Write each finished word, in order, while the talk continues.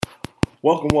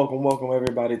Welcome,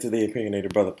 everybody, to the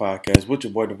Opinionated Brother Podcast with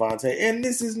your boy Devontae, and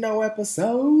this is no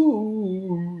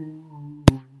episode.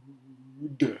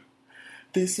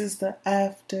 This is the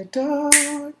After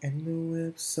Dark, and no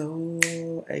episode.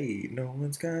 Hey, no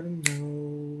one's gotta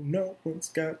know. No one's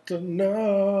got to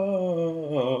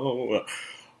know.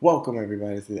 Welcome,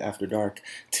 everybody, to the After Dark,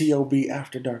 T.O.B.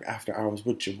 After Dark, After Hours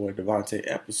with your boy Devontae.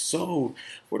 Episode,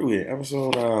 what are we at?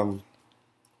 Episode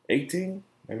 18.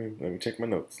 Let me check my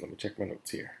notes.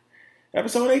 Here.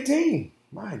 Episode 18.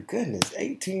 My goodness,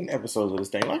 18 episodes of this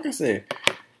thing. Like I said,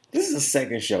 this is a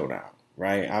second show now,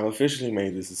 right? I've officially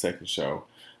made this a second show.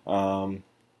 We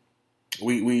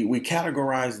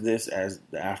categorize this as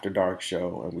the After Dark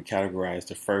show, and we categorize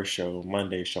the first show,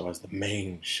 Monday show, as the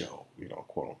main show,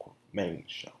 quote unquote, main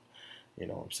show. You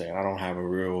know what I'm saying? I don't have a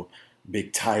real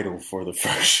big title for the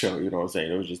first show, you know what I'm saying?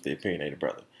 It was just the Opinionated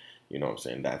Brother. You know what I'm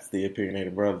saying? That's the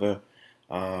Opinionated Brother.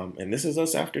 And this is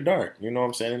us After Dark, you know what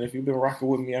I'm saying? And if you've been rocking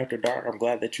with me After Dark, I'm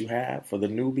glad that you have. For the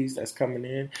newbies that's coming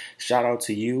in, shout out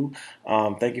to you.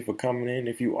 Thank you for coming in.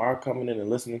 If you are coming in and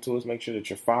listening to us, make sure that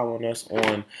you're following us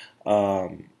on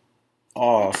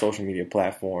all social media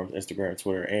platforms, Instagram,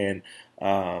 Twitter, and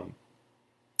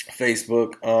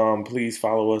Facebook. Please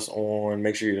follow us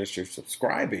make sure that you're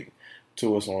subscribing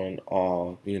to us on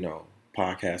all,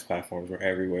 podcast platforms. We're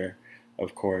everywhere.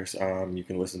 Of course, you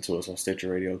can listen to us on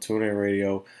Stitcher Radio, TuneIn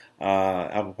Radio,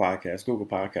 Apple Podcasts, Google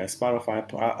Podcasts, Spotify,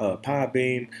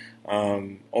 Podbean,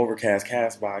 Overcast,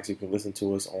 Castbox. You can listen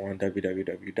to us on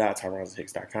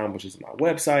www.tyronshicks.com, which is my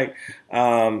website.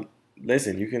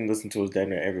 Listen, you can listen to us down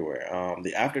there everywhere.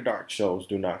 The After Dark shows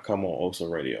do not come on OSA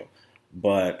Radio,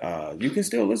 but you can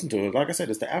still listen to it. Like I said,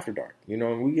 it's the After Dark. We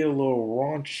get a little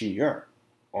raunchier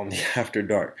on the After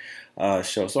Dark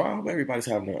show. So I hope everybody's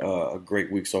having a great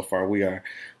week so far. We are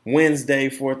Wednesday,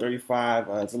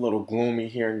 4:35. It's a little gloomy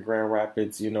here in Grand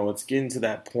Rapids. It's getting to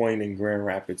that point in Grand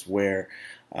Rapids where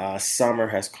summer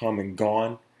has come and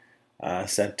gone.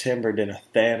 September did a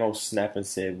Thanos snap and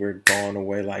said, we're gone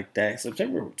away like that.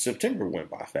 September went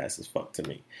by fast as fuck to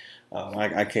me.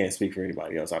 I can't speak for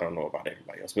anybody else. I don't know about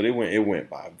anybody else, but it went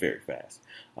by very fast.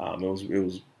 It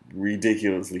was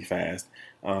ridiculously fast.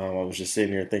 I was just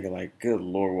sitting here thinking, like, good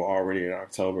Lord, we're already in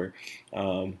October.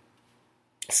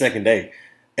 Second day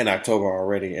in October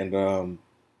already. And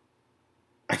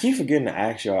I keep forgetting to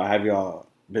ask y'all, have y'all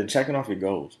been checking off your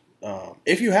goals?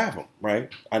 If you have them,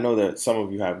 right? I know that some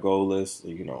of you have goal lists,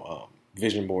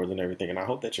 vision boards and everything. And I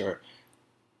hope that your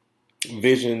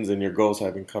visions and your goals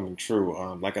have been coming true.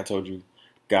 Like I told you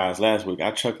guys last week,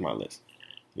 I checked my list,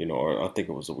 or I think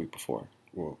it was a week before.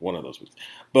 Well, one of those weeks.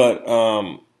 But,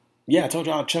 yeah, I told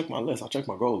you I'll check my list. I'll check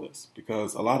my goal list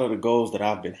because a lot of the goals that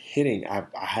I've been hitting, I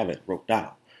haven't wrote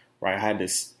down, right? I had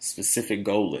this specific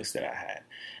goal list that I had.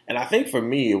 And I think for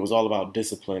me, it was all about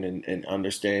discipline and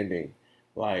understanding,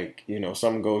 like,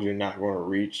 some goals you're not going to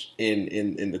reach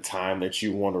in the time that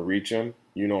you want to reach them.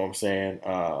 You know what I'm saying?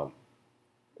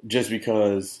 Just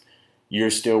because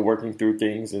you're still working through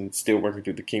things and still working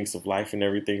through the kinks of life and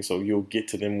everything. So you'll get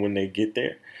to them when they get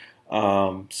there.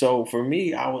 So for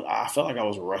me, I felt like I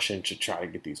was rushing to try to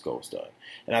get these goals done,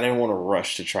 and I didn't want to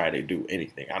rush to try to do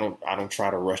anything. I don't try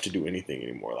to rush to do anything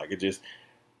anymore. Like it just,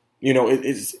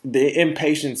 it's the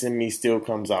impatience in me still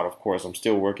comes out. Of course, I'm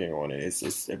still working on it.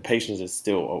 It's patience is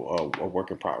still a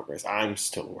work in progress. I'm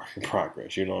still a work in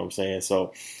progress. You know what I'm saying?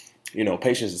 So,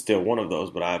 patience is still one of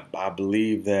those, but I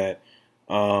believe that,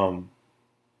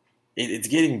 it's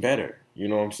getting better. You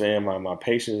know what I'm saying? My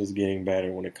patience is getting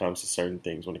better when it comes to certain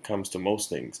things, when it comes to most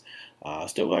things.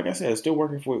 Still, like I said, still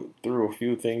working through a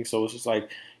few things. So it's just like,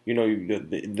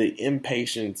 the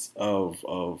impatience of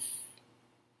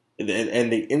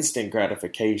and the instant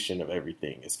gratification of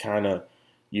everything is kind of,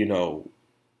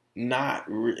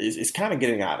 it's kind of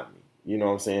getting out of me. You know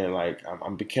what I'm saying? Like,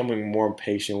 I'm becoming more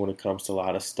impatient when it comes to a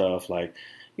lot of stuff. Like,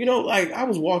 like I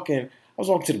was walking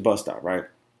to the bus stop, right?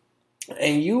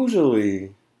 And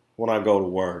usually when I go to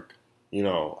work,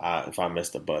 if I miss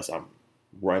the bus, I'm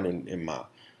running in my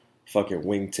fucking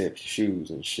wingtip shoes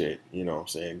and shit, you know what I'm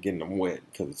saying, getting them wet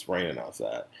because it's raining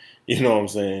outside, you know what I'm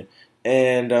saying?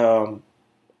 And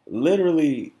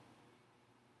literally,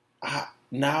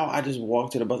 now I just walk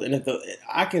to the bus, and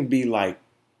I can be like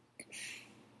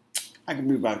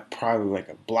probably like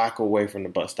a block away from the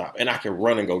bus stop, and I can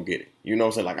run and go get it, you know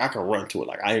what I'm saying? Like, I can run to it.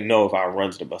 Like, I know if I run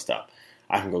to the bus stop,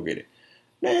 I can go get it.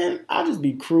 Man, I just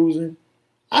be cruising.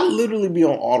 I literally be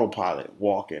on autopilot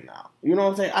walking now. You know what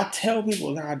I'm saying? I tell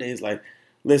people nowadays, like,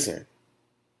 listen,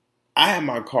 I had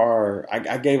my car,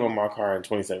 I gave them my car in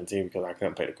 2017 because I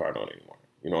couldn't pay the car note anymore.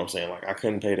 You know what I'm saying? Like, I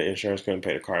couldn't pay the insurance, couldn't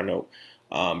pay the car note.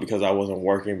 because I wasn't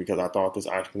working, because I thought this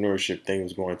entrepreneurship thing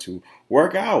was going to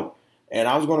work out and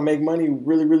I was going to make money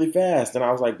really, really fast. And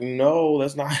I was like, no,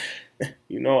 that's not, I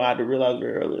had to realize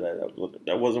very early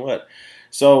that wasn't what.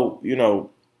 So,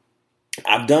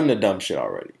 I've done the dumb shit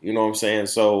already. You know what I'm saying?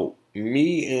 So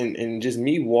and just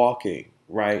me walking,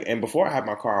 right? And before I had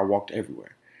my car, I walked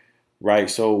everywhere, right?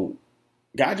 So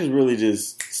God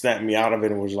just snapped me out of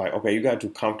it and was like, okay, you got too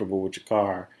comfortable with your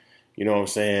car. You know what I'm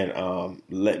saying?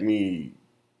 Let me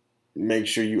make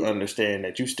sure you understand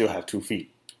that you still have 2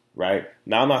 feet, right?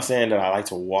 Now, I'm not saying that I like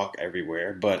to walk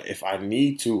everywhere, but if I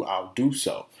need to, I'll do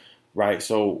so, right?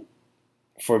 So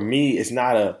for me,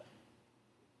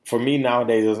 for me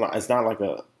nowadays, it's not like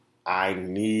I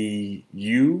need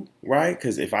you, right?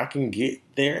 Because if I can get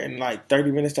there in like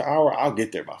 30 minutes to an hour, I'll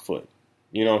get there by foot.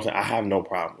 You know what I'm saying? I have no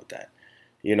problem with that.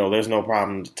 There's no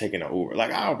problem taking an Uber.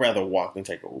 Like, I'd rather walk than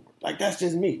take an Uber. Like, that's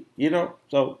just me,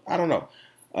 So, I don't know.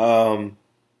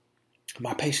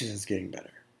 My patience is getting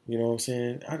better. You know what I'm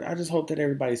saying? I just hope that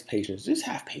everybody's patient. Just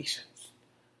have patience.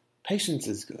 Patience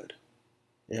is good.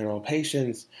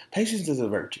 Patience is a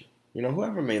virtue.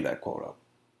 Whoever made that quote up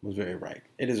was very right.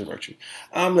 It is a virtue.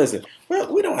 Listen,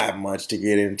 well, we don't have much to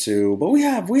get into, but we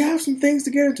have some things to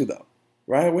get into though,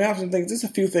 right? We have some things. There's a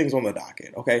few things on the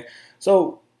docket. Okay,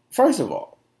 so first of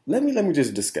all, let me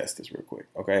just discuss this real quick.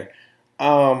 Okay,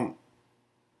 I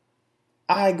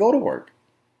go to work.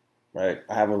 Right,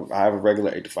 I have a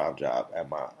regular 8 to 5 job at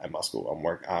my school.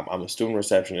 I'm a student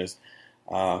receptionist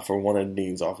for one of the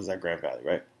dean's office at Grand Valley.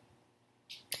 Right.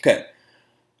 Okay,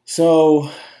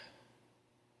 so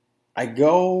I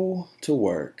go to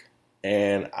work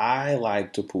and I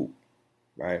like to poop,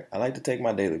 right? I like to take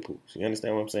my daily poops. You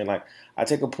understand what I'm saying? Like, I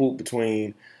take a poop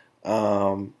between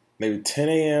maybe 10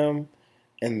 a.m.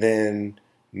 and then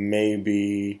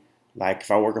maybe, like,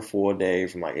 if I work a full day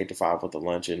from like 8 to 5 with the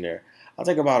lunch in there, I'll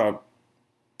take about a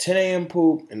 10 a.m.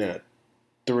 poop and then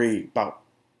about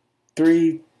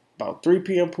 3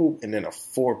 p.m. poop and then a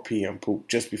 4 p.m. poop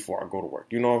just before I go to work.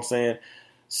 You know what I'm saying?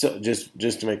 So just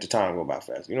to make the time go by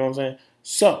fast. You know what I'm saying?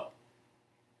 So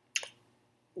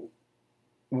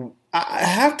I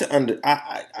have to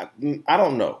I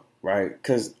don't know, right?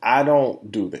 Because I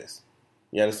don't do this.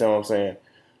 You understand what I'm saying?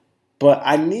 But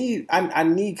I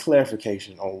need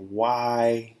clarification on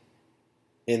why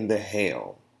in the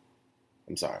hell.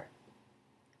 I'm sorry.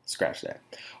 Scratch that.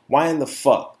 Why in the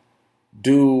fuck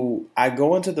do I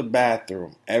go into the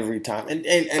bathroom every time?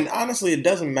 And honestly, it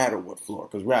doesn't matter what floor,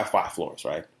 because we have 5 floors,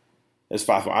 right? There's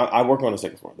 5 floors. I work on the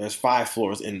 2nd floor. There's 5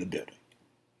 floors in the building.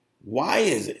 Why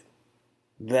is it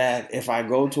that if I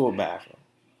go to a bathroom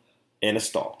in a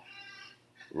stall,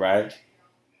 right,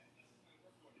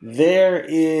 there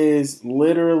is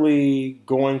literally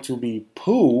going to be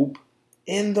poop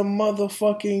in the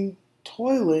motherfucking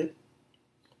toilet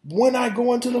when I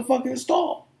go into the fucking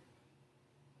stall?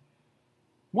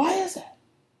 Why is that?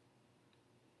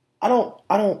 I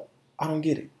don't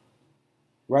get it.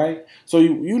 Right? So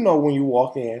you know when you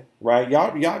walk in, right?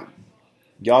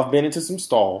 Y'all been into some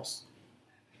stalls.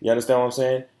 You understand what I'm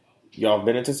saying? Y'all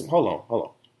been into some hold on.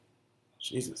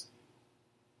 Jesus.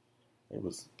 It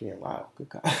was being loud. Good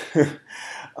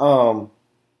God.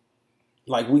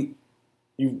 Like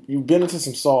you've been into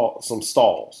some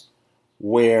stalls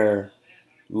where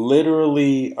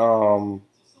literally hold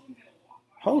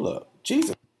up.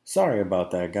 Jesus. Sorry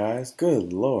about that, guys.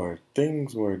 Good Lord.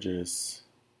 Things were just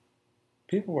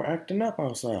people were acting up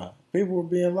outside. People were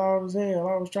being loud as hell.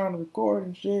 I was trying to record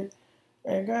and shit.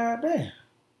 And goddamn,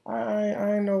 I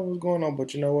didn't know what was going on.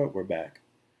 But you know what? We're back.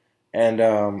 And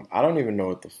I don't even know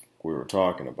what we were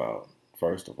talking about,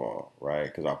 first of all, right?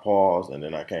 Because I paused and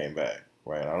then I came back,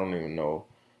 right? I don't even know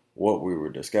what we were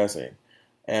discussing.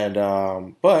 And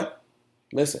but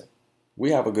listen,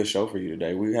 we have a good show for you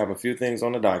today. We have a few things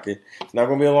on the docket. It's not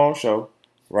going to be a long show,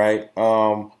 right?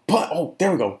 But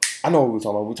there we go. I know what we're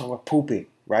talking about. We're talking about pooping,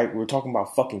 right? We're talking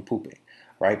about fucking pooping,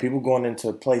 right? People going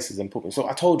into places and pooping. So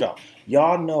I told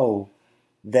y'all know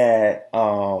that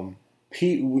when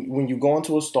you go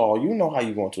into a stall, you know how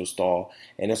you go into a stall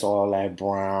and it's all that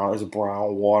brown, it's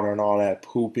brown water and all that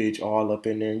poopage all up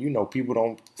in there. You know, people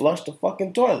don't flush the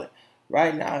fucking toilet.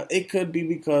 Right now, it could be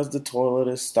because the toilet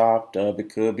is stopped up.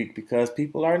 It could be because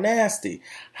people are nasty.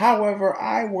 However,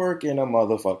 I work in a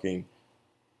motherfucking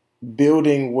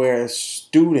building where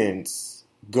students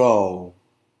go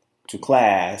to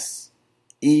class,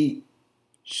 eat,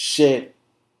 shit,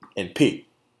 and pee.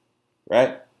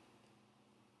 Right?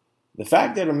 The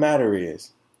fact of the matter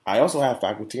is, I also have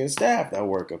faculty and staff that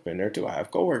work up in there too. I have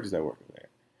coworkers that work in there.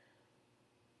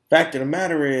 Fact of the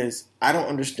matter is, I don't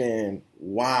understand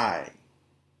why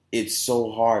it's so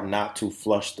hard not to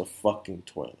flush the fucking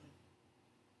toilet.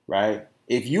 right?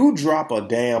 If you drop a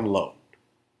damn load,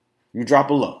 you drop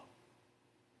a load,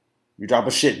 you drop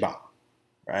a shit bomb,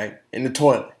 right, in the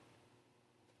toilet.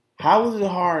 How is it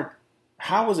hard?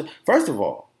 How is it? First of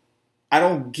all,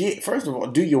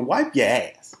 do you wipe your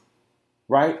ass?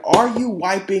 Right? Are you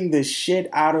wiping the shit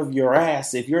out of your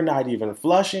ass if you're not even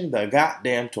flushing the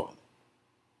goddamn toilet?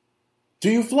 Do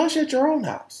you flush at your own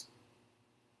house?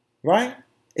 Right?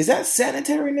 Is that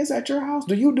sanitariness at your house?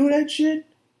 Do you do that shit?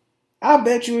 I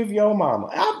bet you if your mama,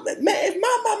 if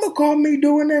my mama caught me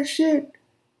doing that shit.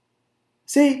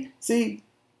 See,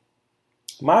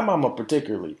 my mama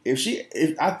particularly, I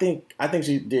think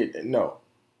she did, no.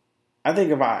 I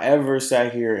think if I ever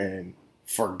sat here and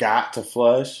forgot to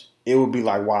flush, it would be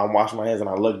like while I'm washing my hands and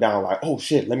I look down like, oh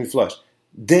shit, let me flush.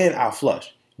 Then I'll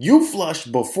flush. You flush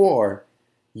before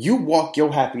you walk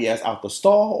your happy ass out the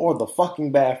stall or the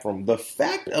fucking bathroom. The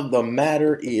fact of the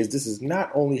matter is this is not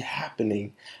only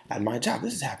happening at my job.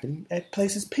 This is happening at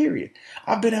places, period.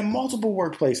 I've been at multiple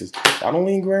workplaces. Not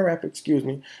only in Grand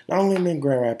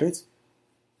Rapids,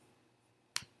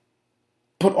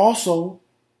 but also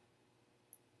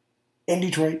in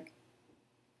Detroit.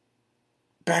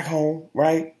 Back home,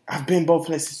 right? I've been both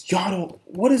places.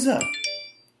 What is up?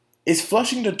 Is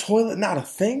flushing the toilet not a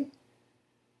thing?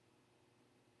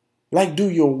 Like, do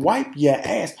you wipe your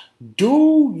ass?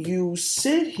 Do you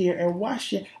sit here and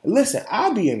wash your... Listen,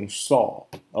 I'll be in the stall,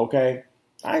 okay?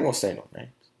 I ain't gonna say no names,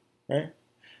 right?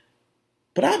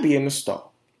 But I'll be in the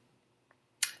stall.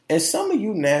 And some of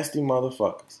you nasty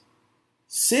motherfuckers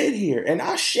sit here and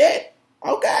I shit.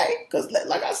 Okay, because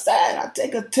like I said, I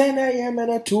take a 10 a.m.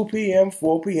 and a 2 p.m.,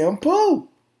 4 p.m. poo.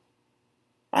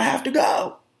 I have to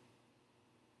go.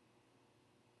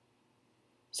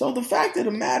 So the fact of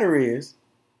the matter is,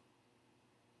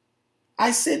 I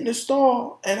sit in the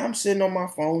stall and I'm sitting on my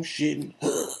phone shitting.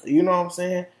 You know what I'm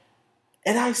saying?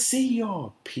 And I see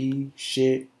y'all pee,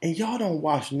 shit, and y'all don't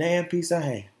wash nan piece of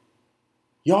hand.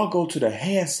 Y'all go to the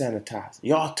hand sanitizer.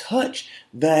 Y'all touch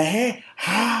the hand.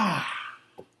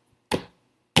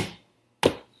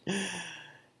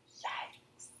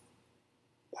 Yikes.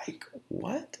 Like,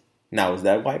 what? Now, is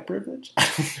that white privilege?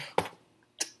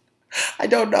 I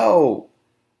don't know.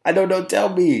 Tell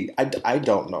me. I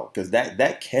don't know. Because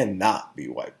that cannot be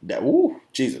white.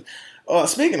 Jesus.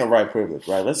 Speaking of white privilege,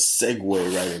 right? Let's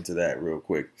segue right into that real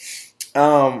quick.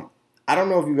 I don't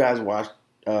know if you guys watched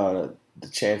the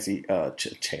Chelsea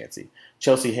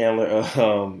Handler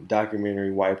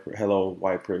documentary, Hello,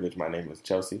 White Privilege. My name is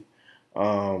Chelsea.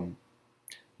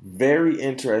 Very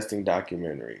interesting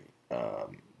documentary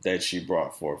that she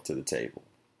brought forth to the table.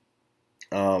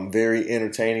 Very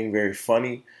entertaining, very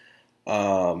funny,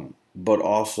 but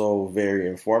also very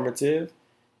informative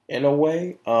in a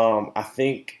way. I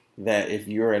think that if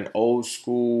you're an old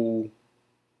school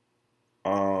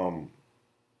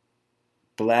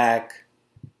black,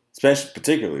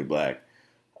 particularly black,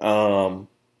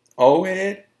 old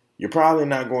head, you're probably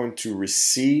not going to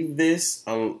receive this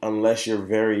unless you're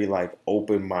very like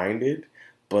open-minded.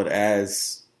 But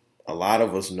as a lot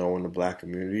of us know in the black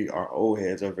community, our old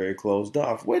heads are very closed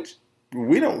off, which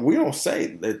we don't say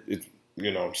that it's,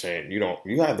 you know what I'm saying,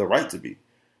 you have the right to be.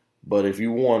 But if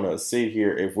you want to sit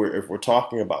here, if we're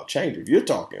talking about change, if you're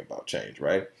talking about change,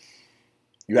 right,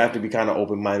 you have to be kind of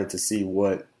open-minded to see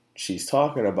what she's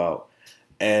talking about.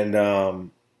 And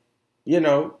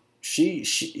she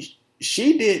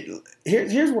did.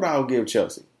 Here's what I'll give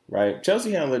Chelsea, right?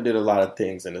 Chelsea Handler did a lot of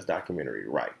things in this documentary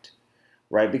right?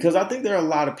 Because I think there are a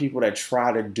lot of people that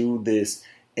try to do this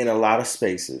in a lot of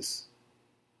spaces,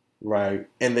 right?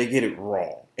 And they get it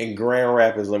wrong. And Grand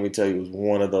Rapids, let me tell you, is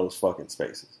one of those fucking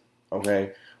spaces,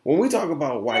 okay? When we talk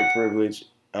about white privilege,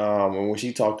 and when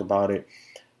she talked about it,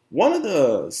 one of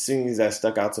the scenes that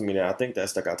stuck out to me, and I think that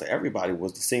stuck out to everybody,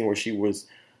 was the scene where she was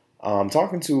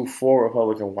talking to 4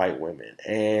 Republican white women,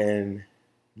 and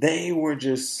they were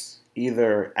just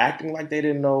either acting like they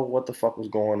didn't know what the fuck was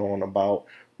going on about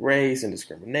race and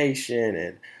discrimination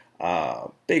and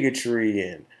bigotry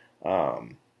and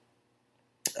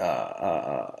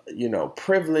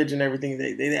privilege and everything.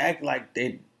 They act like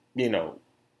they didn't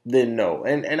know.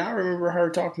 And I remember her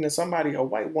talking to somebody, a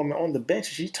white woman on the bench.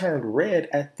 She turned red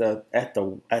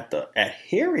at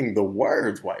hearing the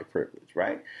words white privilege,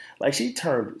 right? Like she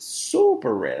turned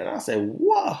super red. And I said,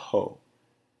 whoa,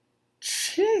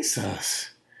 Jesus.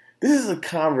 This is a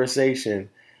conversation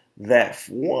that,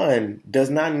 one,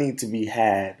 does not need to be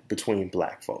had between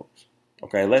black folks.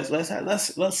 Okay, let's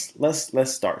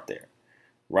start there,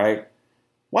 right?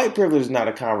 White privilege is not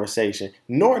a conversation,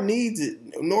 nor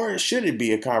should it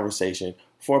be a conversation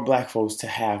for black folks to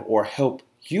have or help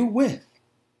you with,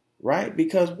 right?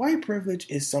 Because white privilege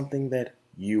is something that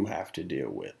you have to deal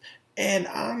with. And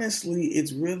honestly,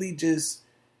 it's really just,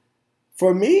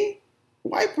 for me,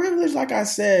 white privilege, like I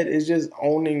said, is just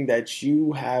owning that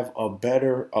you have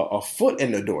a foot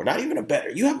in the door. Not even a better.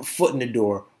 You have a foot in the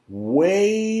door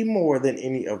way more than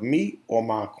any of me or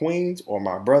my queens or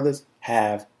my brothers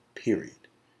have, period.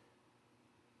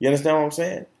 You understand what I'm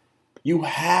saying? You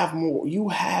have more. You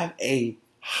have a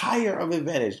higher of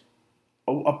advantage.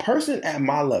 A person at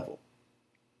my level,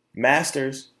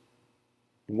 masters,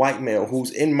 white male,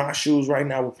 who's in my shoes right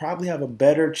now, will probably have a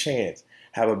better chance,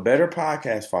 have a better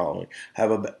podcast following,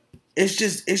 it's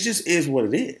just is what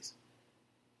it is,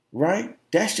 right?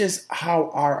 That's just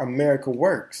how our America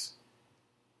works.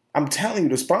 I'm telling you,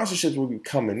 the sponsorships will be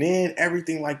coming in,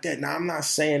 everything like that. Now, I'm not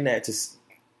saying that to,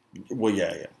 well,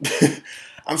 yeah.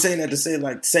 I'm saying that to say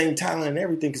like same talent and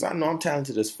everything, because I know I'm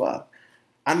talented as fuck.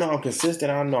 I know I'm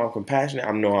consistent. I know I'm compassionate.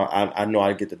 I know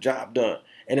I get the job done.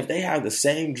 And if they have the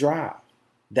same drive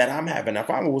that I'm having, if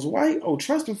I was white, oh,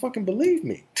 trust and fucking believe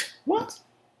me. What?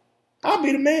 I'll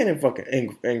be the man in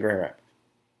Grand Rapids.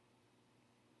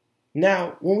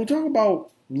 Now, when we talk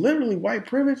about literally white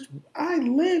privilege, I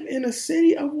live in a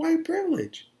city of white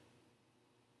privilege.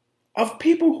 Of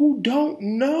people who don't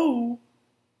know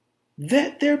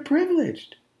that they're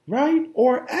privileged, right?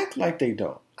 Or act like they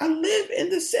don't. I live in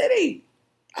the city.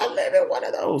 I live in one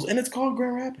of those, and it's called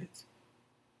Grand Rapids.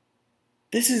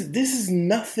 This is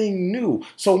nothing new.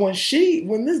 So when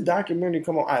this documentary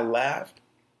come on, I laughed,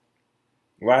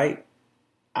 right?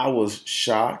 I was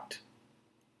shocked,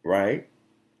 right?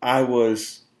 I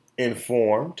was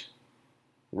informed,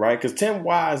 right? Because Tim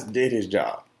Wise did his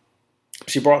job.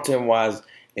 She brought Tim Wise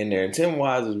in there, and Tim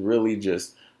Wise is really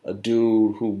just a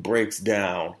dude who breaks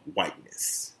down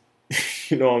whiteness.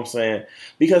 You know what I'm saying?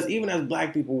 Because even as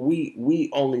black people, we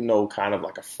only know kind of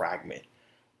like a fragment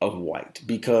of white,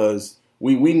 because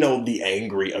we know the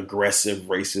angry, aggressive,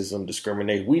 racism,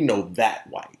 discrimination. We know that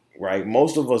white, right?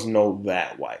 Most of us know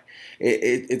that white.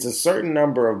 It's a certain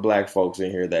number of black folks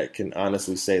in here that can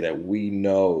honestly say that we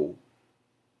know,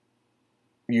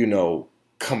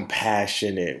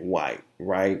 compassionate white,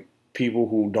 right? People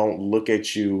who don't look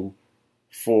at you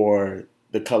for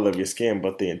the color of your skin,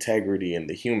 but the integrity and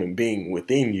the human being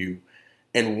within you,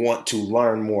 and want to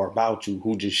learn more about you,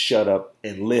 who just shut up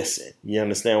and listen. You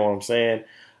understand what I'm saying?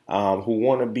 Who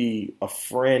want to be a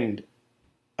friend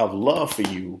of love for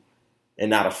you and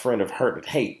not a friend of hurt and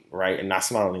hate, right? And not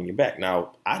smiling in your back.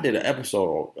 Now, I did an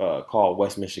episode called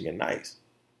West Michigan Nice,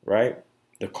 right?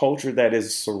 The culture that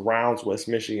surrounds West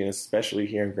Michigan, especially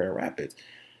here in Grand Rapids.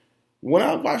 When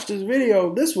I watched this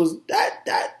video,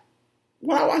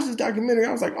 when I watched this documentary,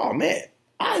 I was like, oh man,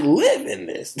 I live in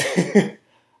this.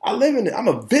 I live in it. I'm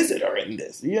a visitor in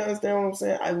this. You understand what I'm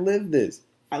saying? I live this.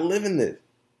 I live in this.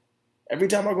 Every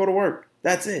time I go to work,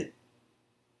 that's it.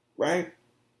 Right?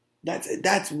 That's it.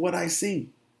 That's what I see.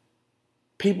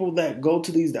 People that go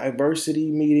to these diversity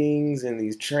meetings and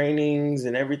these trainings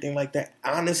and everything like that,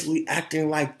 honestly acting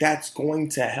like that's going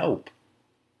to help.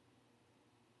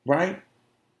 Right?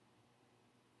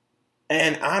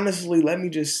 And honestly, let me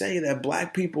just say that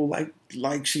black people, like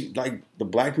the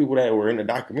black people that were in the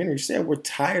documentary said, we're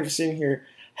tired of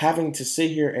having to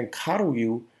sit here and coddle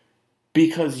you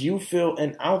because you feel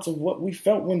an ounce of what we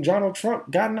felt when Donald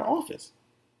Trump got into office.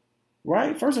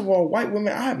 Right? First of all, white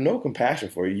women, I have no compassion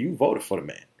for you. You voted for the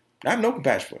man. I have no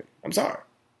compassion for you. I'm sorry.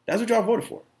 That's what y'all voted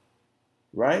for.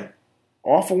 Right?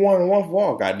 All for one and one for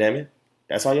all, goddammit.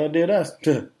 That's how y'all did us.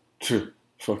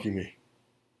 Fuck you, me.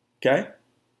 Okay?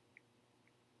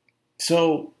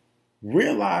 So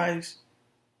realize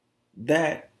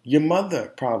that your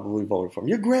mother probably voted for him.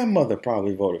 Your grandmother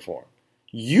probably voted for him.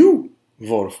 You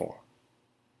voted for him.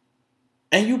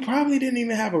 And you probably didn't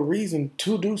even have a reason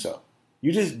to do so.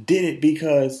 You just did it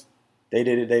because they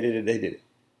did it.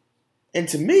 And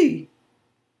to me,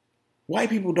 white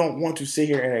people don't want to sit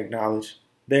here and acknowledge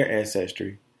their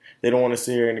ancestry. They don't want to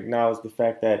sit here and acknowledge the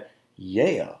fact that,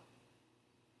 yeah,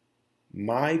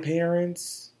 my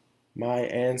parents, my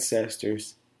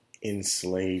ancestors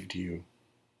enslaved you.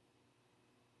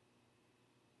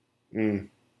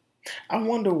 I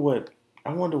wonder what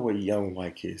young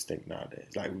white kids think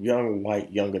nowadays. Like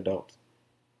young adults.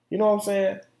 You know what I'm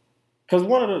saying? Because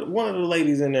one of the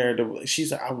ladies in there, she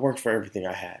said, I worked for everything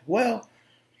I had. Well,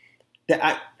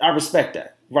 I respect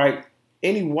that, right?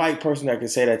 Any white person that can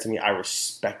say that to me, I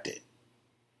respect it.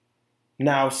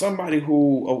 Now, somebody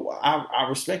who I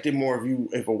respected more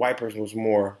if a white person was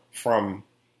more from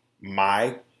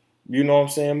my, you know what I'm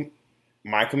saying,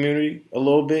 my community a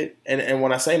little bit. And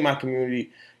when I say my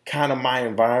community, kind of my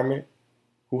environment,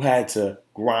 who had to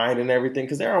grind and everything.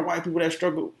 Because there are white people that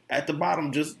struggle at the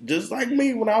bottom just like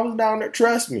me when I was down there.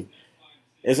 Trust me.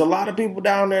 There's a lot of people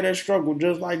down there that struggle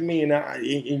just like me, and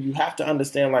you have to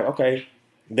understand, like, okay,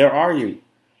 there are you,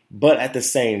 but at the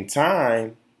same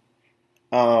time,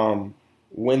 when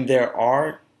there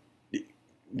are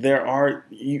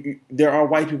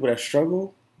white people that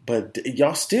struggle, but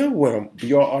y'all still with them.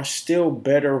 Y'all are still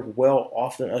better, well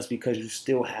off than us because you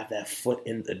still have that foot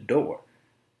in the door.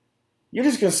 You're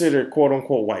just considered quote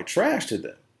unquote white trash to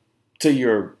them, to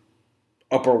your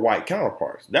upper white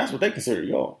counterparts. That's what they consider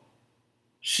y'all.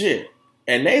 Shit.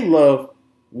 And they love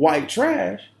white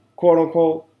trash, quote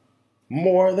unquote,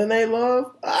 more than they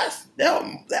love us.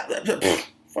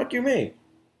 Fuck you mean?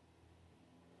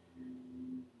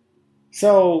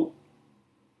 So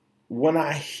when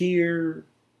I see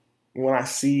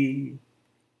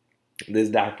this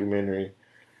documentary,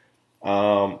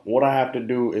 what I have to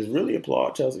do is really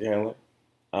applaud Chelsea Handler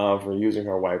for using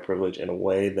her white privilege in a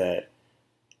way that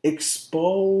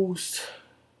exposed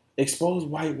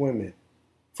white women.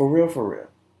 For real.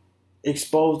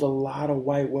 Exposed a lot of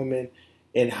white women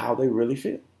in how they really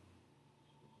feel.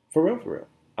 For real.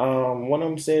 One of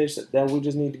them says that we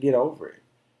just need to get over it.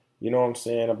 You know what I'm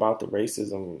saying? About the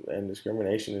racism and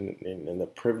discrimination and the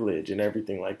privilege and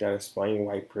everything like that. Explaining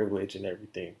white privilege and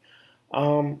everything.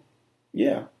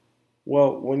 Yeah.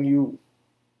 Well, when you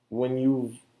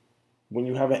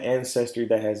have an ancestry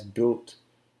that has built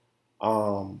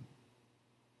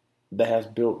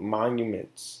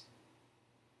monuments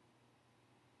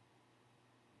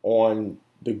on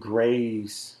the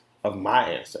graves of my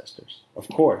ancestors, of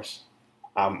course,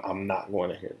 I'm not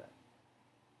going to hear that.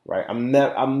 Right? I'm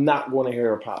not going to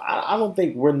hear apology. I don't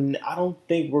think we're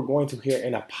going to hear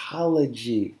an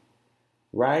apology.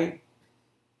 Right?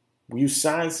 You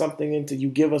sign something you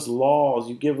give us laws,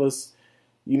 you give us,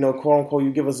 quote unquote,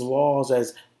 you give us laws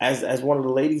as one of the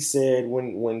ladies said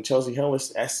when Chelsea Handler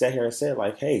sat here and said,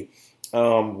 like, hey,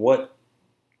 what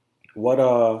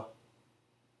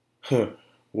did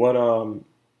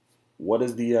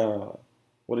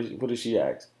she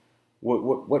ask?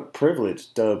 What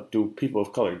privilege do people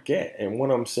of color get? And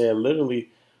one of them said literally,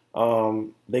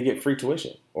 they get free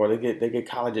tuition or they get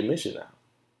college admission now.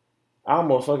 I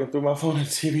almost fucking threw my phone at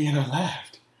the TV and I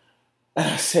laughed. And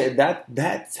I said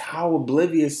that's how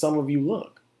oblivious some of you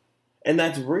look. And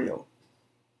that's real.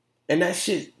 And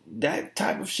that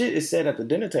type of shit is said at the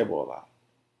dinner table a lot.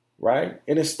 Right?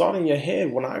 And it's starting in your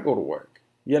head when I go to work.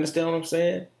 You understand what I'm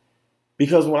saying?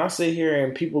 Because when I sit here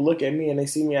and people look at me and they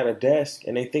see me at a desk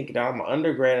and they think that I'm an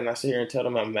undergrad and I sit here and tell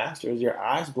them I'm a master's, your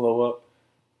eyes blow up.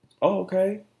 Oh,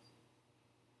 okay.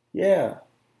 Yeah.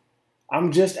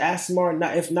 I'm just as smart,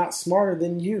 if not smarter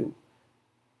than you.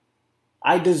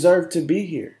 I deserve to be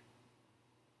here.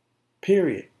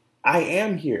 Period. I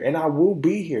am here and I will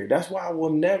be here. That's why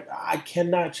I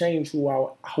cannot change who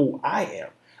I am.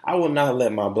 I will not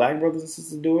let my black brothers and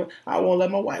sisters do it. I won't let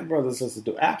my white brothers and sisters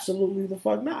do it. Absolutely the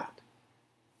fuck not.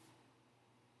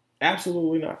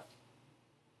 Absolutely not.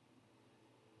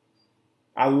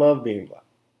 I love being black.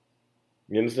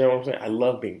 You understand what I'm saying? I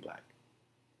love being black.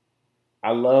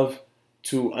 I love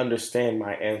to understand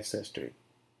my ancestry.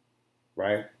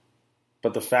 Right?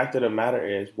 But the fact of the matter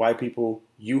is, white people,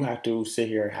 you have to sit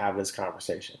here and have this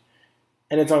conversation.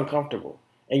 And it's uncomfortable.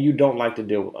 And you don't like to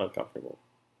deal with uncomfortable.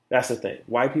 That's the thing.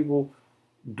 White people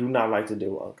do not like to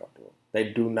deal with uncomfortable. They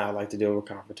do not like to deal with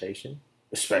confrontation,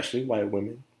 especially white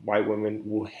women. White women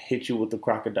will hit you with the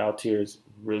crocodile tears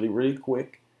really, really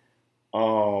quick.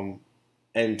 And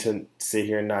to sit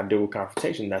here and not deal with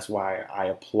confrontation. That's why I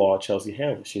applaud Chelsea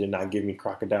Handler. She did not give me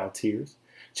crocodile tears.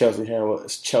 Chelsea Handler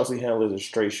is a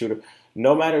straight shooter.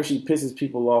 No matter if she pisses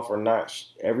people off or not,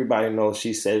 everybody knows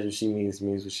she says what she means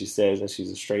what she says, and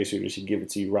she's a straight shooter. She give it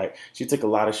to you right. She took a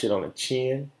lot of shit on the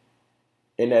chin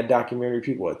in that documentary.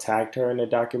 People attacked her in that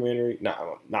documentary.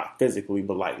 Not physically,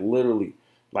 but like literally,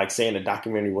 like saying the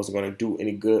documentary wasn't going to do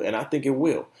any good. And I think it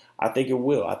will. I think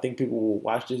people will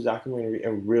watch this documentary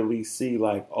and really see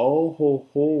like,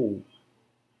 oh.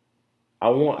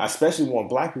 I especially want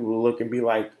black people to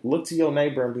look to your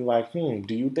neighbor and be like,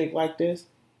 do you think like this?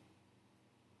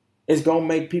 It's going to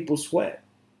make people sweat.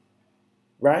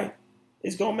 Right?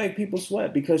 It's going to make people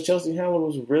sweat because Chelsea Handler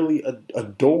was really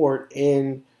adored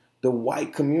in the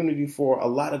white community for a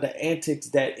lot of the antics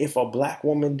that if a black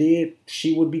woman did,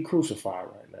 she would be crucified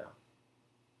right now.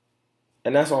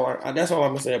 And that's all I'm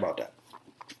going to say about that.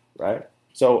 Right?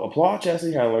 So applaud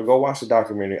Chelsea Handler. Go watch the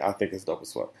documentary. I think it's dope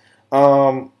as fuck.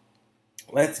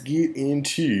 Let's get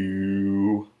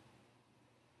into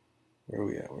where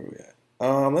we at?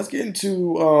 Let's get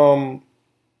into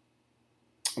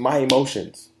my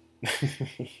emotions.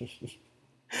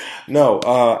 No,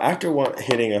 after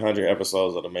hitting 100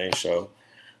 episodes of the main show,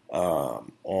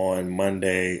 on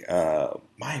Monday.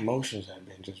 My emotions have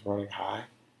been just running high.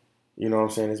 You know what I'm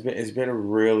saying? It's been a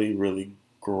really, really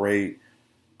great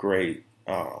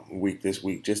week this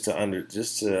week. Just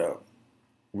to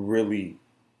really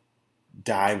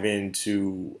dive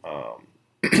into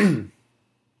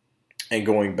and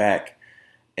going back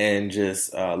and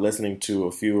just listening to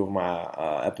a few of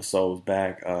my episodes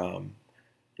back.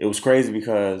 It was crazy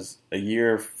because a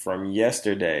year from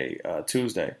yesterday,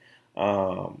 Tuesday,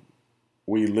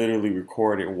 we literally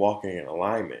recorded Walking in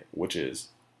Alignment, which is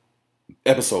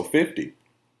episode 50.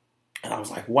 And I was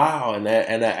like, wow. And that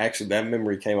actually, that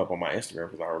memory came up on my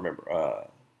Instagram because I remember,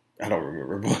 I don't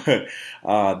remember,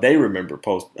 but they remember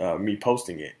me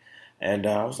posting it. And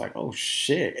I was like, oh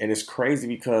shit. And it's crazy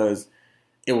because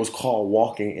it was called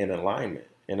Walking in Alignment,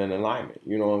 you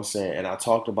know what I'm saying? And I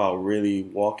talked about really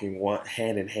walking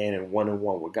hand in hand and one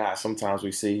with God. Sometimes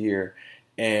we sit here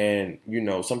and,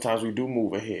 sometimes we do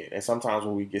move ahead. And sometimes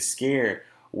when we get scared,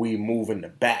 we move in the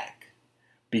back.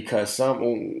 Because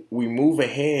when we move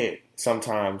ahead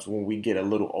sometimes when we get a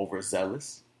little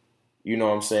overzealous, you know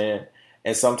what I'm saying?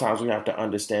 And sometimes we have to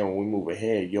understand when we move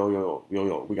ahead, yo,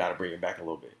 we got to bring it back a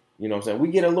little bit. You know what I'm saying? We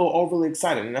get a little overly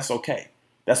excited, and that's okay.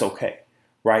 That's okay,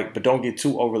 right? But don't get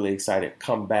too overly excited.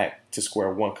 Come back to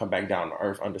square one. Come back down to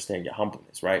earth. Understand your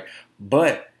humbleness, right?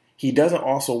 But he doesn't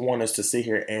also want us to sit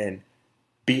here and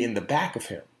be in the back of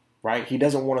him, right? He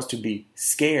doesn't want us to be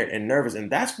scared and nervous.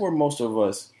 And that's where most of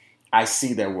us, I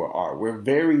see that we are. We're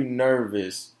very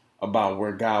nervous about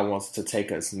where God wants to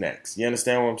take us next. You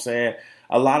understand what I'm saying?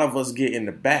 A lot of us get in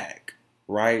the back,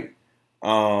 right?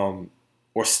 Or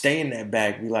stay in that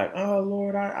back. Be like, oh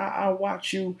Lord, I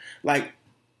watch you. Like,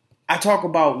 I talk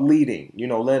about leading,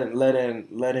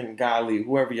 letting God lead,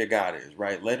 whoever your God is,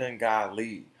 right? Letting God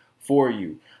lead for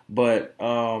you. But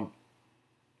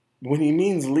when he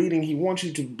means leading, he wants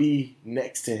you to be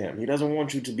next to him. He doesn't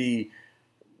want you to be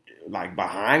like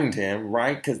behind him,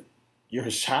 right? Because you're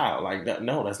his child. Like,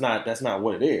 no, that's not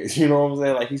what it is. You know what I'm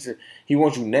saying? Like, he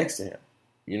wants you next to him,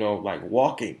 like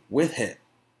walking with him,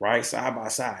 right? Side by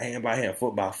side, hand by hand,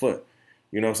 foot by foot.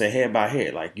 You know what I'm saying? Head by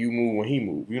head. Like, you move when he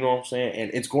moves. You know what I'm saying?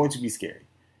 And it's going to be scary.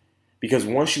 Because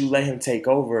once you let him take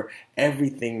over,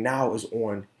 everything now is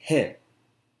on him,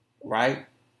 right?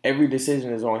 Every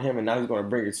decision is on him, and now he's going to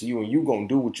bring it to you, and you're going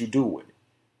to do what you do with it.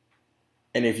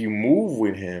 And if you move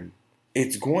with him,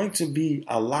 it's going to be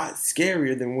a lot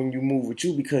scarier than when you move with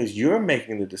you because you're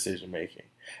making the decision making.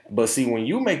 But see, when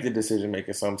you make the decision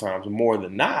making sometimes more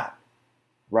than not,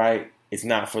 right, it's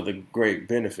not for the great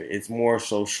benefit. It's more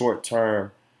so short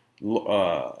term,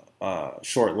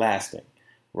 short lasting,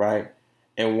 right?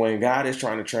 And when God is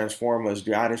trying to transform us,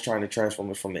 God is trying to transform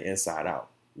us from the inside out.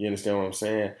 You understand what I'm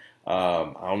saying?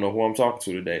 I don't know who I'm talking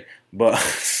to today, but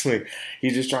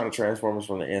he's just trying to transform us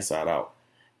from the inside out.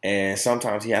 And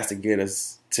sometimes he has to get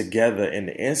us together in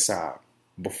the inside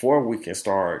before we can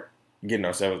start getting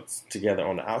ourselves together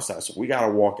on the outside. So we got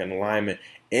to walk in alignment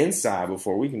inside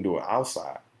before we can do it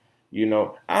outside. I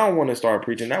don't want to start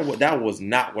preaching. That was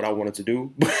not what I wanted to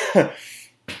do,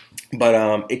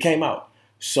 but it came out.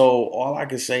 So all I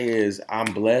can say is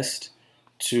I'm blessed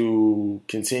to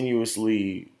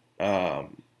continuously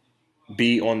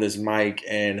be on this mic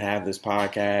and have this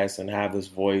podcast and have this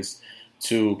voice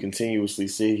to continuously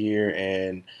sit here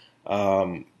and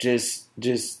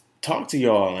just talk to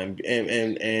y'all and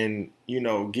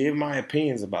give my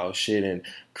opinions about shit and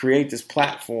create this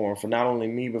platform for not only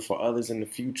me but for others in the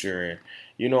future. And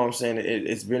you know what I'm saying?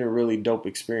 It's been a really dope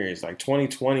experience. Like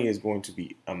 2020 is going to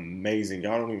be amazing.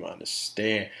 Y'all don't even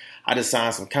understand. I just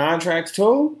signed some contracts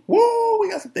too. Woo! We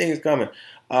got some things coming.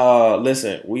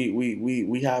 Listen,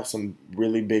 we have some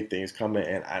really big things coming,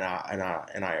 and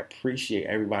I appreciate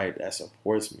everybody that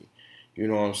supports me. You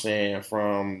know what I'm saying?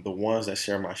 From the ones that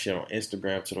share my shit on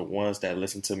Instagram to the ones that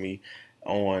listen to me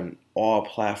on all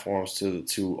platforms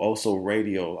to also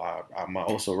radio, my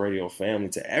also radio family,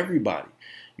 to everybody.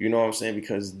 You know what I'm saying?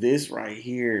 Because this right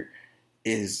here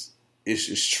is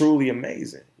truly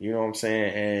amazing. You know what I'm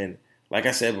saying? And like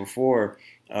I said before,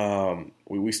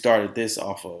 we started this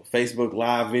off of Facebook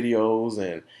Live videos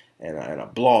and a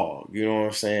blog. You know what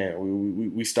I'm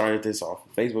saying? We started this off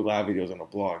of Facebook Live videos and a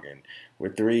blog, and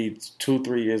we're 3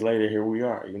 years later, here we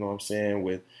are. You know what I'm saying?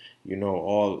 With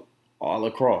all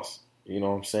across. You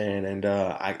know what I'm saying? And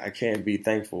I can't be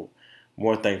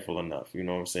more thankful enough. You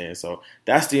know what I'm saying? So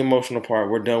that's the emotional part.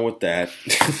 We're done with that.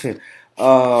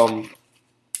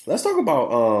 Let's talk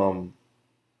about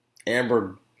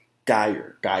Amber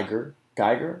Guyger.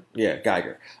 Yeah,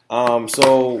 Guyger.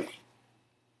 So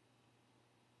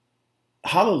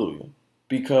hallelujah,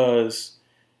 because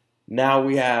now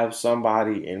we have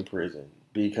somebody in prison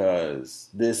because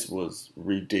this was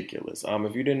ridiculous.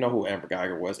 If you didn't know who Amber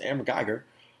Guyger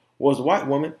was a white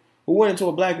woman who went into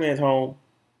a black man's home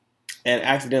and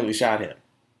accidentally shot him.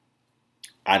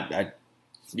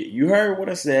 You heard what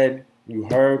I said. You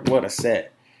heard what I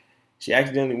said. She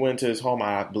accidentally went into his home.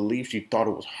 I believe she thought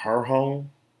it was her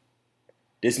home.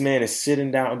 This man is sitting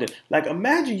down. Like,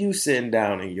 imagine you sitting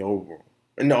down in your room.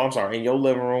 No, I'm sorry, in your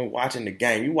living room watching the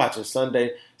game. You watching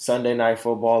Sunday night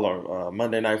football or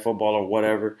Monday night football or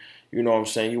whatever. You know what I'm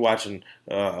saying? You watching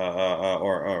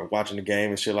or watching the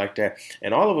game and shit like that.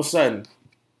 And all of a sudden,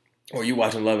 or you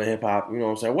watching Love and Hip Hop, you know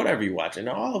what I'm saying? Whatever you watching.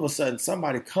 Now all of a sudden,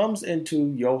 somebody comes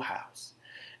into your house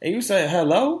and you say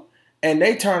hello, and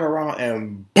they turn around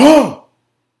and boom.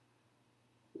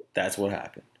 That's what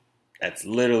happened. That's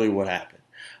literally what happened.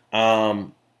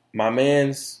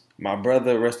 My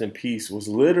brother, rest in peace, was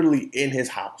literally in his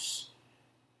house,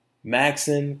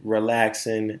 maxing,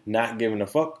 relaxing, not giving a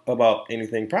fuck about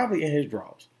anything, probably in his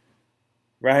drawers,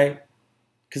 right?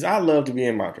 Because I love to be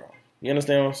in my drawers. You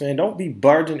understand what I'm saying? Don't be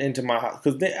barging into my house,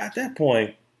 because at that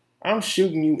point, I'm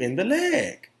shooting you in the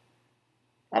leg.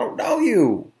 I don't know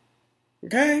you,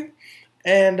 okay?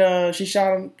 And she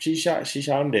shot him. She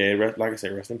shot him dead. Like I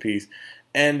said, rest in peace.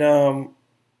 And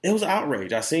it was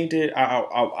outrage. I seen it.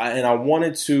 I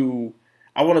wanted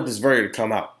this verdict to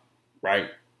come out, right?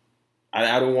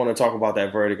 I didn't want to talk about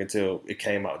that verdict until it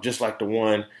came out. Just like the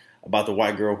one about the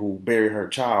white girl who buried her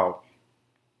child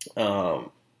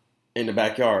in the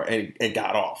backyard and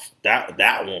got off. That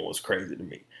one was crazy to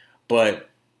me. But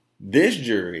this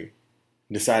jury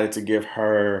decided to give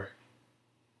her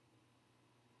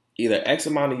either X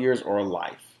amount of years or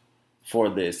life for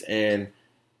this. And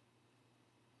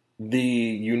the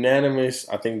unanimous,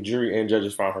 I think, jury and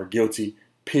judges found her guilty,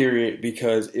 period,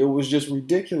 because it was just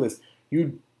ridiculous.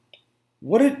 Now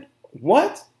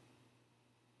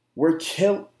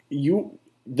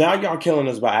y'all killing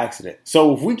us by accident.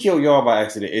 So if we kill y'all by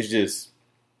accident, it's just,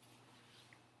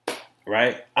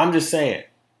 right? I'm just saying,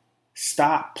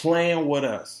 stop playing with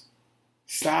us.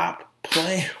 Stop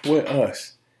playing with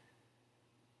us.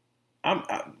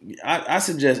 I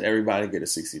suggest everybody get a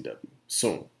 60W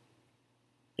soon.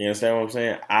 You understand what I'm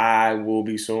saying? I will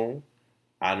be soon.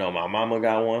 I know my mama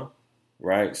got one,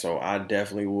 right? So I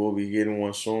definitely will be getting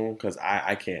one soon because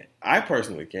I can't. I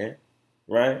personally can't,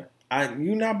 right?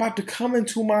 You're not about to come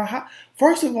into my house.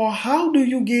 First of all, how do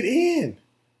you get in?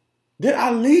 Did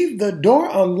I leave the door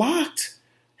unlocked?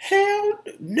 Hell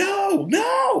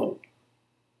no.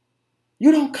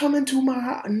 You don't come into my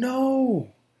house. No.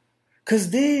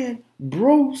 Because then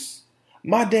Bruce,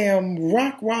 my damn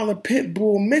Rottweiler pit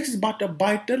bull mix, is about to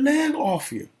bite the leg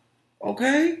off you.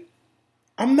 Okay?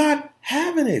 I'm not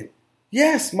having it.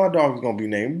 Yes, my dog is going to be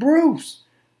named Bruce.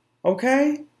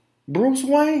 Okay? Bruce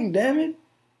Wayne, damn it.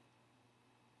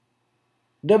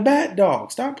 The Bat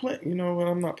Dog. Stop playing. You know what?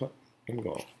 I'm not playing. I'm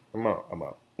going. I'm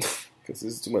out. Because this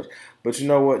is too much. But you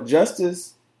know what?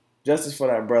 Justice for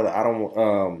that brother. I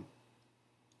don't,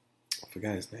 I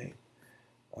forgot his name.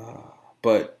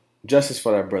 But justice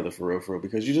for that brother, for real,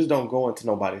 because you just don't go into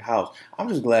nobody's house. I'm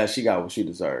just glad she got what she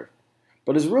deserved.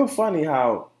 But it's real funny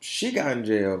how she got in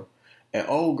jail, an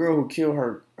old girl who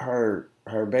killed her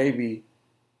baby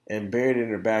and buried it in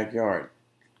her backyard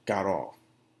got off.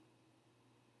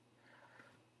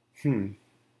 I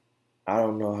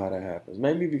don't know how that happens.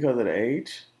 Maybe because of the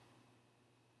age,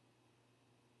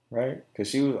 right?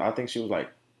 Because I think she was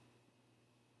like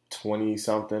 20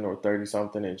 something or 30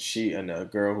 something, and the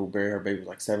girl who buried her baby was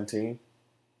like 17.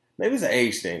 Maybe it's an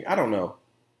age thing. I don't know.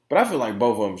 But I feel like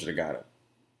both of them should have got it.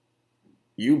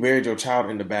 You buried your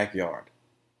child in the backyard.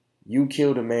 You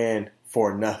killed a man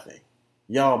for nothing.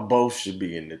 Y'all both should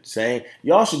be in the same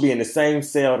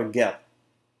cell together.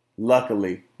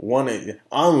 Unluckily, one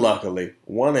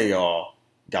of y'all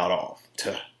got off.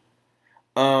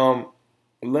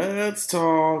 Let's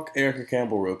talk Erica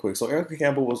Campbell real quick. So Erica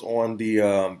Campbell was on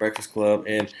the Breakfast Club,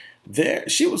 and there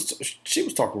she was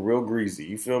talking real greasy.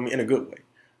 You feel me? In a good way,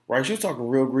 right? She was talking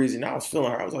real greasy, and I was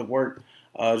feeling her. I was at work,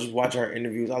 just watching her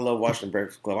interviews. I love watching the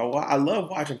Breakfast Club. I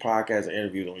love watching podcasts and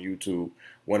interviews on YouTube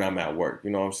when I'm at work. You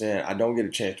know what I'm saying? I don't get a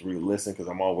chance to really listen because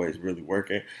I'm always really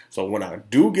working. So when I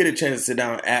do get a chance to sit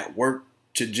down at work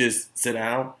to just sit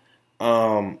down,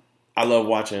 I love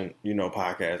watching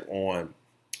podcasts on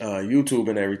YouTube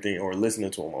and everything, or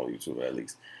listening to them on YouTube at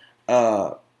least.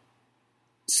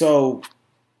 So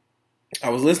I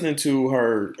was listening to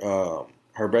her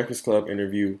Breakfast Club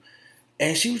interview,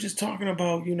 and she was just talking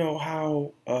about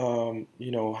how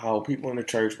people in the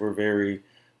church were very.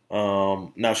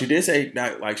 Now she did say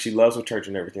that, like, she loves her church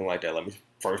and everything like that. Let me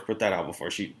first put that out before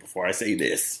I say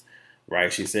this,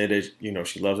 right? She said that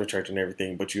she loves her church and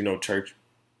everything, but church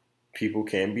people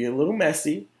can be a little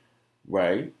messy,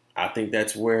 right? I think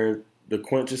that's where the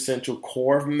quintessential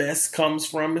core of mess comes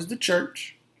from is the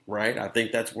church, right? I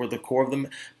think that's where the core of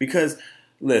because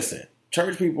listen,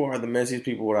 church people are the messiest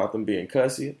people without them being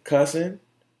cussing,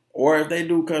 or if they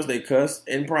do cuss, they cuss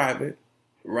in private,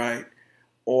 right?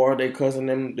 Or they cuss in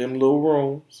them little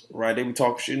rooms, right? They be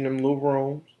talking shit in them little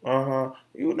rooms.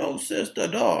 You know, sister,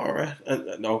 dog.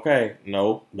 Okay,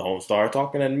 no, don't start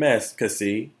talking that mess, cause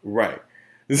see, right.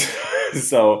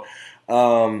 So,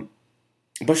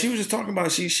 but she was just talking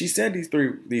about she said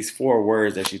these four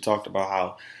words that she talked about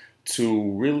how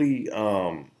to really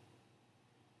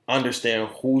understand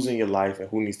who's in your life and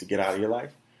who needs to get out of your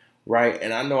life, right?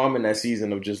 And I know I'm in that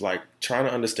season of just like trying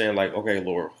to understand, like, okay,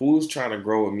 Lord, who's trying to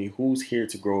grow with me? Who's here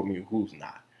to grow with me? Who's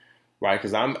not, right?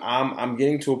 Because I'm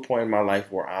getting to a point in my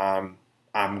life where I'm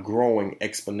growing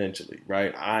exponentially,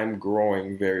 right? I'm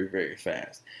growing very, very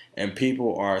fast. And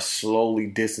people are slowly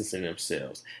distancing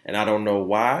themselves. And I don't know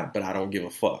why, but I don't give a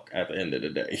fuck at the end of the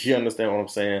day. You understand what I'm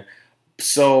saying?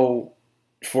 So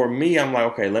for me, I'm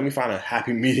like, okay, let me find a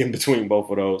happy medium between both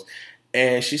of those.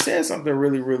 And she said something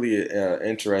really, really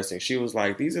interesting. She was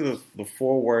like, these are the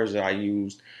four words that I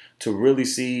used to really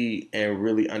see and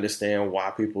really understand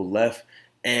why people left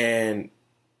and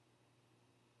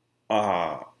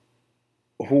why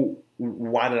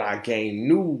did I gain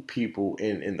new people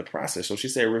in the process? So she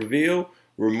said, reveal,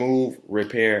 remove,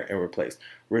 repair, and replace.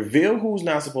 Reveal who's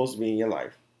not supposed to be in your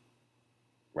life,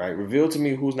 right? Reveal to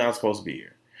me who's not supposed to be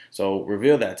here. So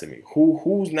reveal that to me.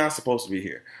 Who's not supposed to be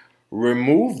here?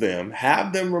 Remove them,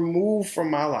 have them removed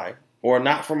from my life, or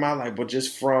not from my life, but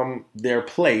just from their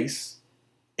place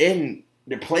in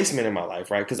their placement in my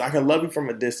life, right? Because I can love you from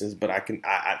a distance, but I can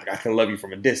love you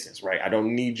from a distance, right? I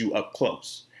don't need you up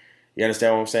close. You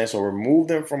understand what I'm saying? So remove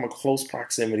them from a close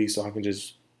proximity so I can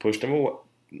just push them away.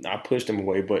 Not push them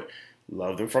away, but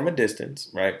love them from a distance,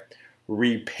 right?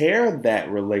 Repair that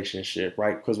relationship,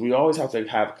 right? Because we always have to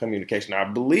have communication. Now, I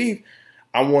believe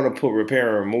I want to put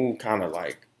repair and remove kind of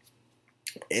like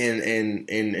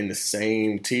in the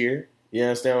same tier. You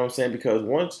understand what I'm saying?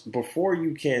 Because before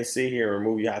you can sit here and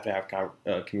remove, you have to have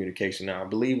communication. Now, I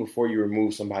believe before you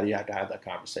remove somebody, you have to have that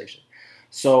conversation.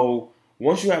 So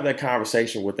once you have that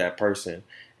conversation with that person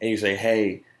and you say,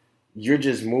 hey, you're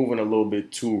just moving a little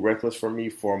bit too reckless for me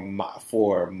for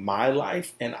my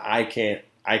life, and I can't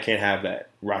have that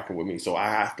rocking with me. So I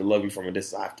have to love you from a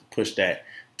distance. I have to push that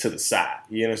to the side.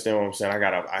 You understand what I'm saying?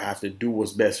 I have to do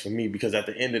what's best for me, because at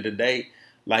the end of the day,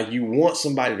 like, you want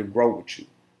somebody to grow with you,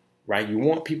 right? You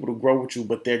want people to grow with you,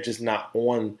 but they're just not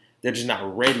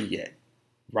ready yet,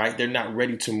 right? They're not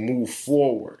ready to move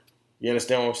forward. You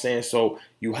understand what I'm saying? So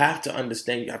you have to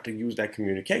understand, you have to use that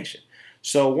communication.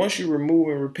 So once you remove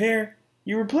and repair,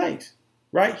 you replace,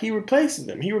 right? He replaces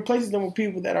them. He replaces them with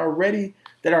people that are ready,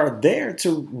 that are there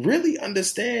to really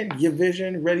understand your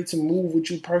vision, ready to move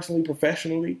with you personally,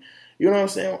 professionally. You know what I'm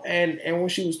saying? And when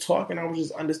she was talking, I was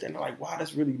just understanding, like, wow,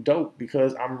 that's really dope,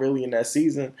 because I'm really in that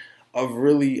season of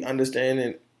really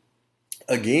understanding,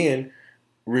 again,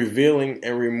 revealing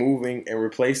and removing and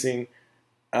replacing,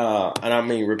 and I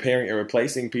mean repairing and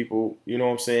replacing people, you know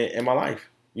what I'm saying, in my life.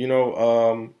 You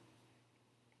know,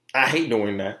 I hate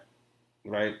doing that,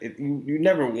 right? You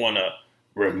never want to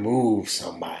remove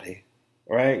somebody,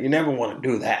 right? You never want to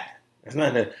do that. It's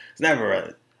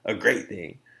never a great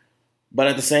thing. But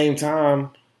at the same time,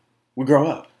 we grow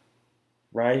up,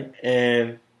 right?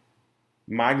 And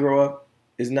my grow up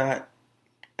is not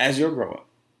as your grow up.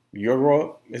 Your grow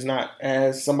up is not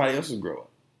as somebody else's grow up.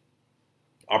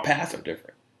 Our paths are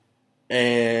different.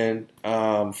 And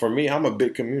for me, I'm a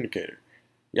big communicator.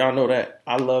 Y'all know that.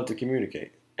 I love to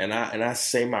communicate. And I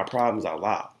say my problems out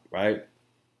loud, right?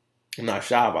 I'm not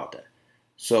shy about that.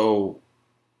 So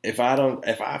if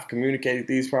I've communicated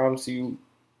these problems to you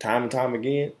time and time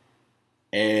again,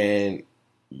 and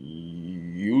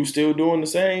you still doing the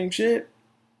same shit,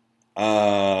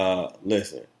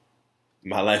 listen,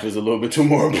 my life is a little bit too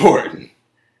more important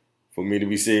for me to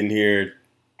be sitting here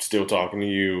still talking to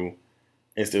you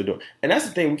and still doing. And that's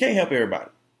the thing, we can't help everybody,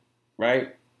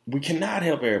 right? We cannot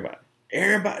help everybody.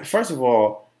 Everybody, first of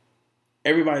all,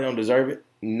 everybody don't deserve it,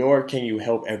 nor can you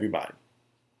help everybody.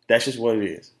 That's just what it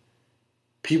is.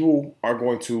 People are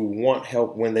going to want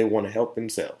help when they want to help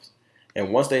themselves.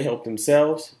 And once they help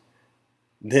themselves,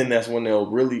 then that's when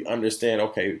they'll really understand,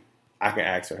 okay, I can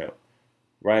ask for help,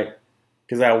 right?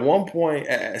 Because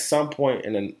at some point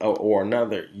or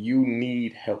another, you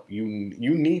need help. You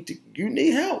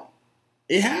need help.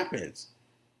 It happens,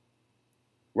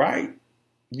 right?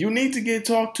 You need to get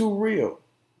talked to real,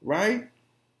 right?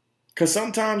 Because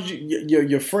sometimes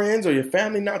your friends or your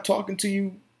family not talking to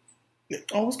you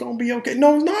Oh, it's gonna be okay.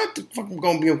 No, it's not fucking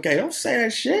gonna be okay. Don't say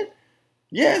that shit.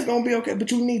 Yeah, it's gonna be okay,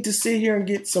 but you need to sit here and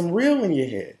get some real in your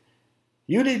head.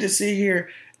 You need to sit here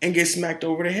and get smacked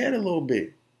over the head a little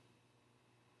bit.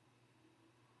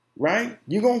 Right?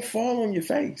 You're gonna fall on your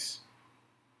face.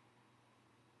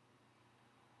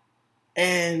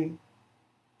 And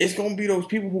it's gonna be those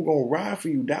people who gonna ride for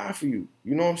you, die for you.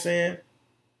 You know what I'm saying?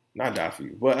 Not die for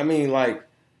you, but I mean, like,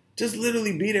 just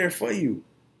literally be there for you.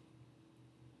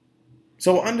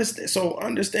 So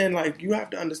understand, like, you have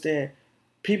to understand,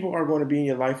 people are going to be in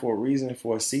your life for a reason and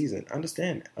for a season.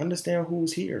 Understand that. Understand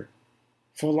who's here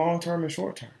for long term and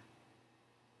short term,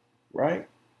 right?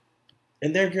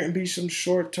 And there can be some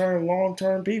short term, long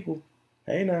term people.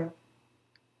 Hey now,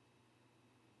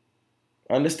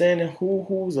 understanding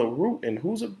who's a root and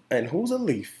who's a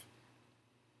leaf.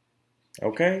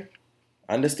 Okay,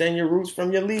 understand your roots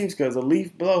from your leaves, because a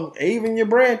leaf blow. Even your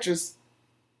branches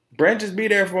be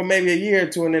there for maybe a year or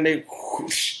two, and then they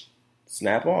whoosh,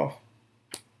 snap off.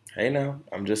 Hey now,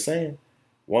 I'm just saying.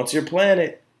 Once you're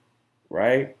planted,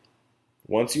 right?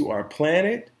 Once you are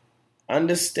planted,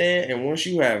 understand, and once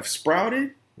you have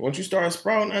sprouted, once you start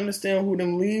sprouting, understand who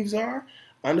them leaves are,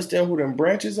 understand who them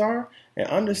branches are, and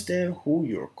understand who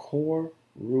your core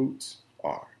roots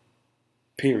are.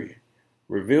 Period.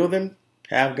 Reveal them.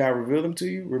 Have God reveal them to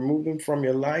you. Remove them from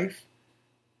your life.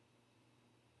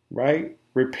 Right?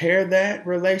 Repair that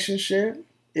relationship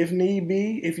if need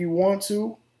be, if you want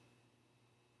to.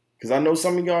 Because I know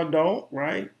some of y'all don't,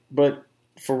 right? But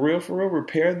for real,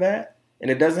 repair that. And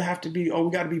it doesn't have to be, oh,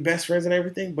 we got to be best friends and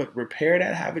everything, but repair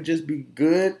that, have it just be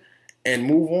good and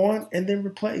move on, and then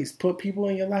replace. Put people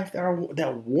in your life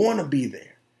that want to be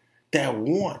there, that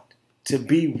want to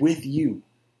be with you.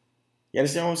 You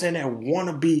understand what I'm saying? That want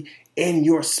to be in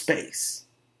your space.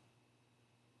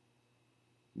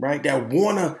 Right? That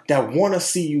wanna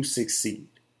see you succeed.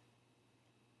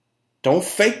 Don't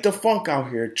fake the funk out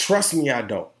here. Trust me, I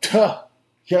don't.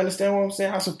 You understand what I'm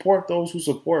saying? I support those who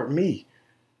support me.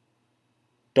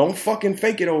 Don't fucking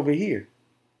fake it over here.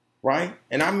 Right?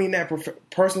 And I mean that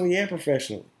personally and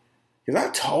professionally. Because I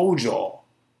told y'all.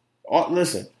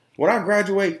 Listen, when I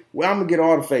graduate, I'm going to get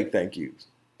all the fake thank yous.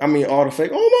 I mean, all the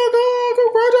fake, oh my God,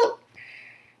 congratulations.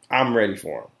 I'm ready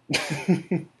for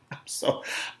them.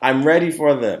 I'm ready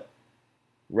for them.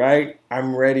 Right?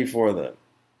 I'm ready for them.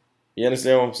 You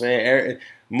understand what I'm saying?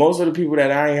 Most of the people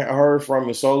that I ain't heard from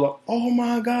in solo, oh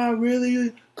my God,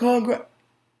 really? Congrats.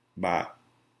 Bye.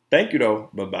 Thank you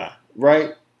though, but bye.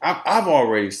 Right? I've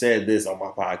already said this on my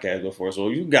podcast before, so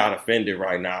you got offended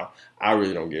right now. I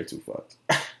really don't give two fucks.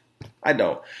 I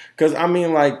don't. Because I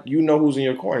mean, like, you know who's in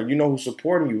your corner. You know who's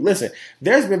supporting you. Listen,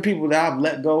 there's been people that I've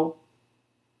let go,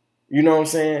 you know what I'm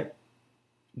saying,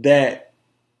 that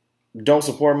don't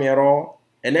support me at all.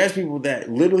 And there's people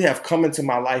that literally have come into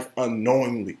my life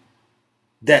unknowingly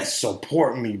that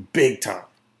support me big time.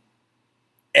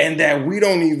 And that we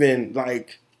don't even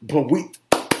but we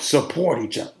support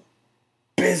each other.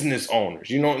 Business owners,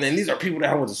 you know, and these are people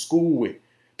that I went to school with.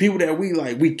 People that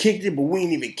we kicked it, but we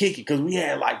didn't even kick it because we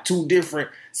had like two different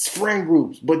friend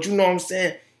groups. But you know what I'm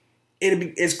saying?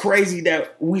 It's crazy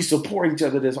that we support each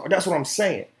other this hard. That's what I'm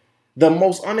saying. The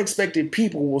most unexpected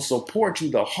people will support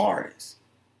you the hardest.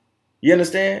 You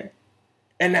understand?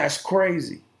 And that's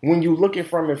crazy. When you look at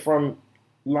from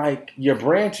like your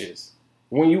branches,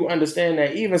 when you understand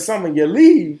that even some of your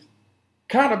leaves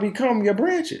kind of become your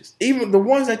branches. Even the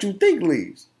ones that you think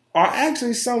leaves are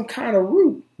actually some kind of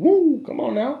root. Woo, come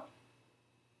on now.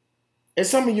 And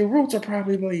some of your roots are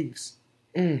probably leaves.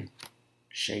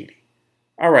 Shady.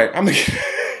 All right, I'm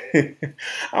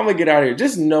gonna get out of here.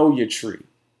 Just know your tree.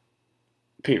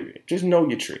 Period. Just know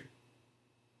your tree.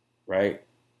 Right?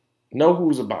 Know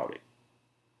who's about it.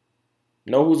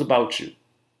 Know who's about you.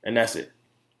 And that's it.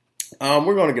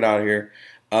 We're going to get out of here.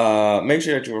 Make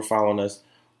sure that you are following us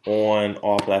on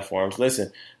all platforms.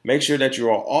 Listen, make sure that you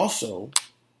are also,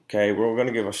 okay, we're going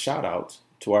to give a shout out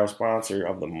to our sponsor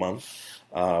of the month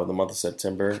of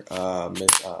September,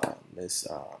 Miss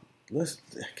I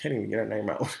can't even get her name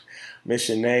out. Miss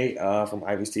Shanae from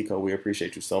Ivy's T.O.B. We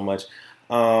appreciate you so much.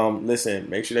 Listen,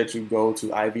 make sure that you go to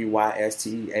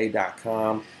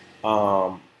ivystea.com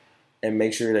and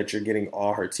make sure that you're getting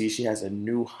all her tea. She has a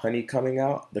new honey coming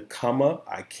out, the Come Up.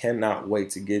 I cannot wait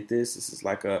to get this. This is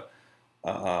like I'm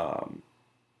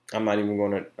not even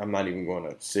going to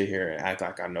sit here and act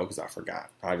like I know because I forgot.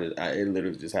 It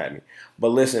literally just had me. But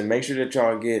listen, make sure that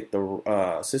y'all get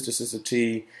the Sister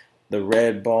tea, the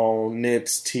Red Bone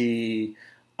Nips tea,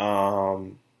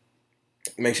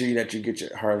 Make sure that you get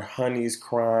her Honey's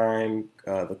Crime,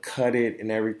 the Cut It,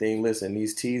 and everything. Listen,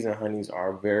 these teas and honeys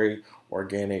are very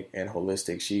organic and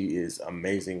holistic. She is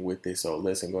amazing with this. So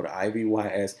listen, go to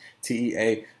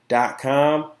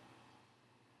IVYSTEA.com.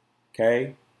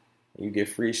 Okay? You get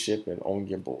free shipping on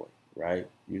your boy, right?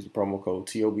 Use the promo code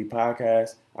T.O.B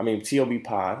podcast. T.O.B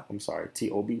pod. I'm sorry,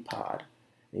 T.O.B pod.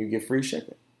 And you get free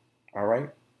shipping. All right?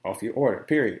 Off your order,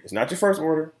 period. It's not your first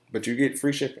order, but you get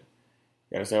free shipping.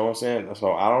 You understand what I'm saying?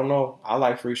 So I don't know. I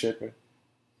like free shipping.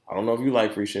 I don't know if you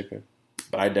like free shipping,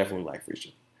 but I definitely like free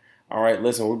shipping. All right,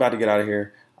 listen, we're about to get out of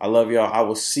here. I love y'all. I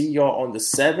will see y'all on the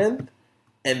 7th,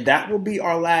 and that will be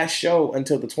our last show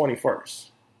until the 21st.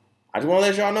 I just want to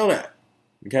let y'all know that,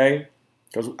 okay?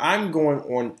 Because I'm going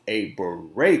on a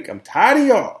break. I'm tired of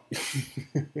y'all.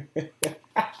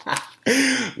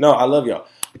 No, I love y'all,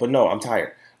 but no, I'm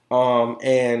tired.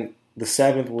 And the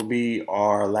 7th will be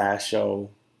our last show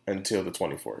until the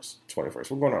 21st. We're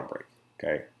going on a break,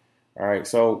 okay? All right,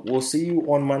 so we'll see you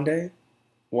on Monday.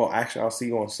 Well, actually, I'll see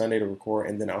you on Sunday to record,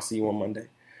 and then I'll see you on Monday.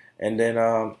 And then,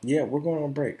 we're going on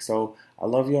a break. So I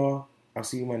love y'all. I'll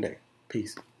see you Monday.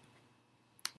 Peace.